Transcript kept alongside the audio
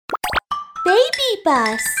Baby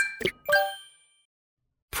Bus.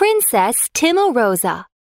 Princess Timorosa.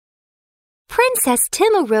 Princess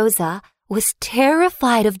Timorosa was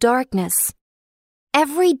terrified of darkness.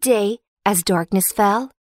 Every day, as darkness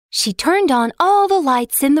fell, she turned on all the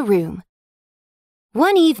lights in the room.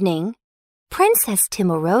 One evening, Princess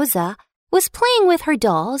Timorosa was playing with her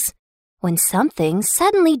dolls when something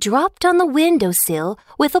suddenly dropped on the windowsill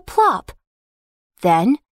with a plop.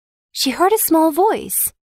 Then, she heard a small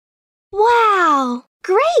voice. Wow!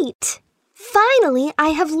 Great! Finally, I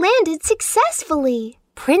have landed successfully.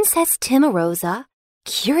 Princess Timorosa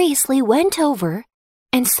curiously went over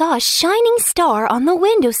and saw a shining star on the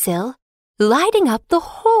windowsill, lighting up the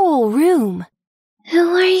whole room.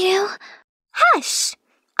 Who are you? Hush!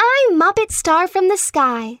 I'm Muppet Star from the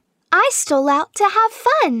sky. I stole out to have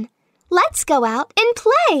fun. Let's go out and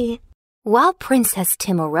play. While Princess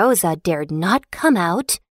Timorosa dared not come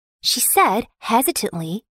out, she said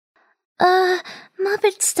hesitantly,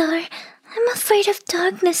 Muppet Star, I'm afraid of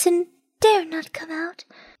darkness and dare not come out.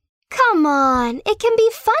 Come on, it can be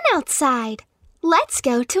fun outside. Let's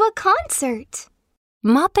go to a concert.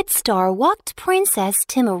 Muppet Star walked Princess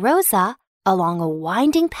Timorosa along a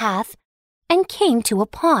winding path and came to a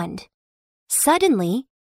pond. Suddenly,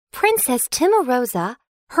 Princess Timorosa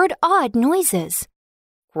heard odd noises.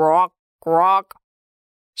 Croak, croak.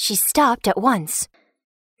 She stopped at once.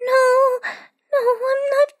 No, I'm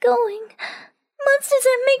not going. Monsters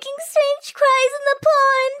are making strange cries in the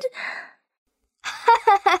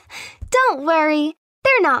pond. Don't worry.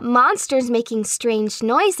 They're not monsters making strange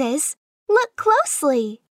noises. Look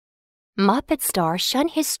closely. Muppet Star shone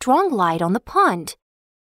his strong light on the pond.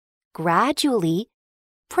 Gradually,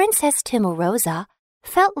 Princess Timorosa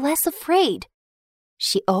felt less afraid.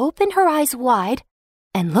 She opened her eyes wide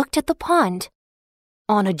and looked at the pond.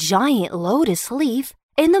 On a giant lotus leaf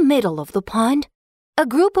in the middle of the pond, a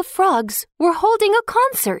group of frogs were holding a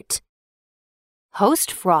concert.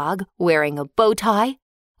 Host Frog, wearing a bow tie,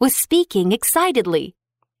 was speaking excitedly.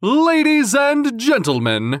 Ladies and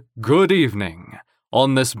gentlemen, good evening.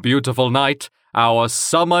 On this beautiful night, our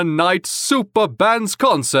Summer Night Super Band's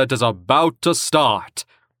concert is about to start.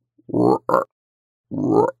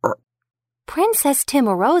 Princess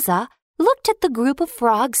Timorosa looked at the group of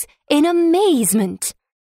frogs in amazement.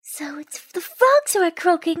 So it's the frogs who are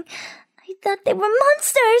croaking. I thought they were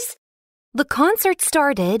monsters. The concert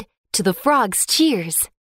started to the frogs' cheers.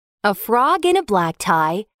 A frog in a black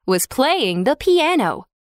tie was playing the piano.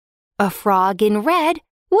 A frog in red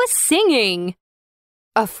was singing.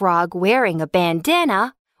 A frog wearing a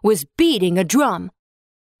bandana was beating a drum.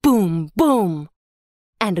 Boom, boom.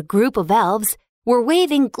 And a group of elves were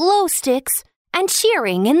waving glow sticks and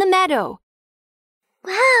cheering in the meadow.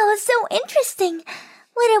 Wow, so interesting.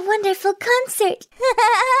 What a wonderful concert.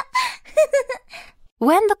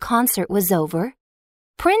 When the concert was over,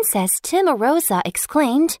 Princess Timorosa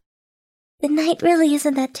exclaimed, The night really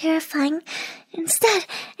isn't that terrifying. Instead,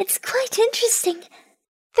 it's quite interesting.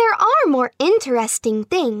 There are more interesting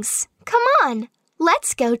things. Come on,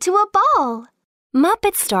 let's go to a ball.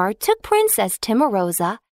 Muppet Star took Princess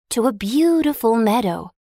Timorosa to a beautiful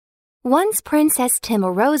meadow. Once Princess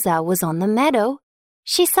Timorosa was on the meadow,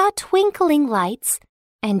 she saw twinkling lights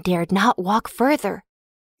and dared not walk further.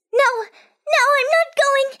 No, I'm not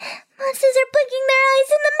going. Monsters are blinking their eyes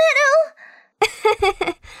in the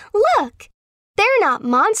meadow. Look, they're not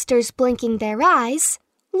monsters blinking their eyes.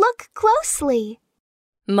 Look closely.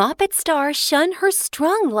 Muppet Star shone her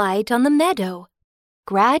strong light on the meadow.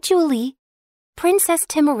 Gradually, Princess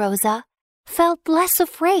Timorosa felt less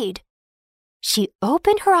afraid. She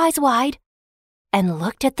opened her eyes wide and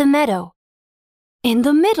looked at the meadow. In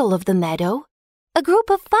the middle of the meadow, a group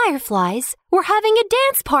of fireflies were having a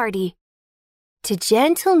dance party. To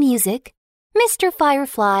gentle music, Mr.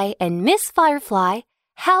 Firefly and Miss Firefly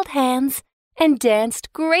held hands and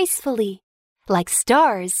danced gracefully, like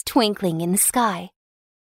stars twinkling in the sky.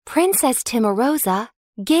 Princess Timorosa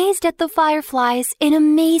gazed at the fireflies in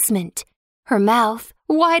amazement, her mouth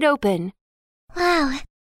wide open. Wow,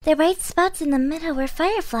 the bright spots in the middle were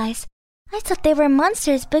fireflies. I thought they were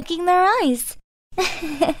monsters blinking their eyes.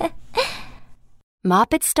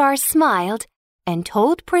 Muppet Star smiled and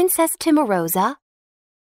told Princess Timorosa,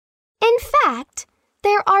 In fact,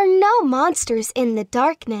 there are no monsters in the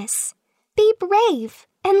darkness. Be brave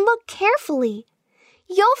and look carefully.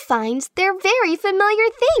 You'll find they're very familiar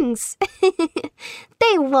things.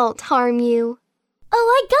 They won't harm you.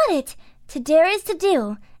 Oh, I got it. To dare is to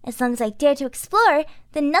do. As long as I dare to explore,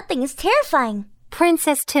 then nothing is terrifying.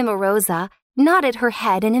 Princess Timorosa nodded her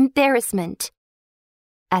head in embarrassment.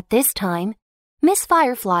 At this time, Miss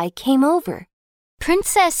Firefly came over.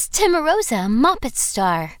 Princess Timorosa, Muppet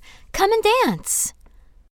Star, come and dance."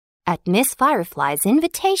 At Miss Firefly's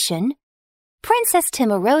invitation, Princess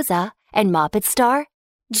Timorosa and Moppet Star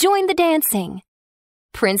joined the dancing.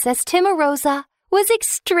 Princess Timorosa was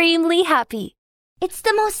extremely happy. It's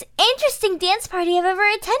the most interesting dance party I've ever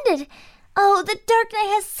attended. Oh, the dark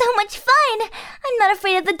night has so much fun. I'm not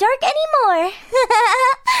afraid of the dark anymore.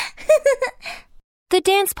 The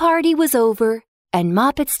dance party was over, and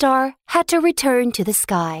Moppet Star had to return to the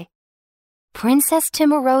sky. Princess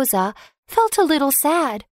Timorosa felt a little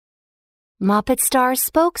sad. Moppet Star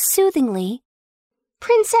spoke soothingly.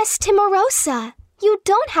 Princess Timorosa, you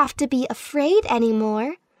don't have to be afraid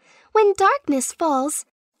anymore. When darkness falls,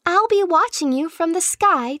 I'll be watching you from the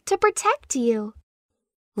sky to protect you.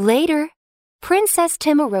 Later, Princess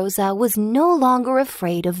Timorosa was no longer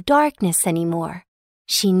afraid of darkness anymore.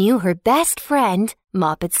 She knew her best friend,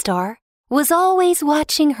 Moppet Star, was always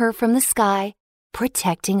watching her from the sky,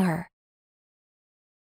 protecting her.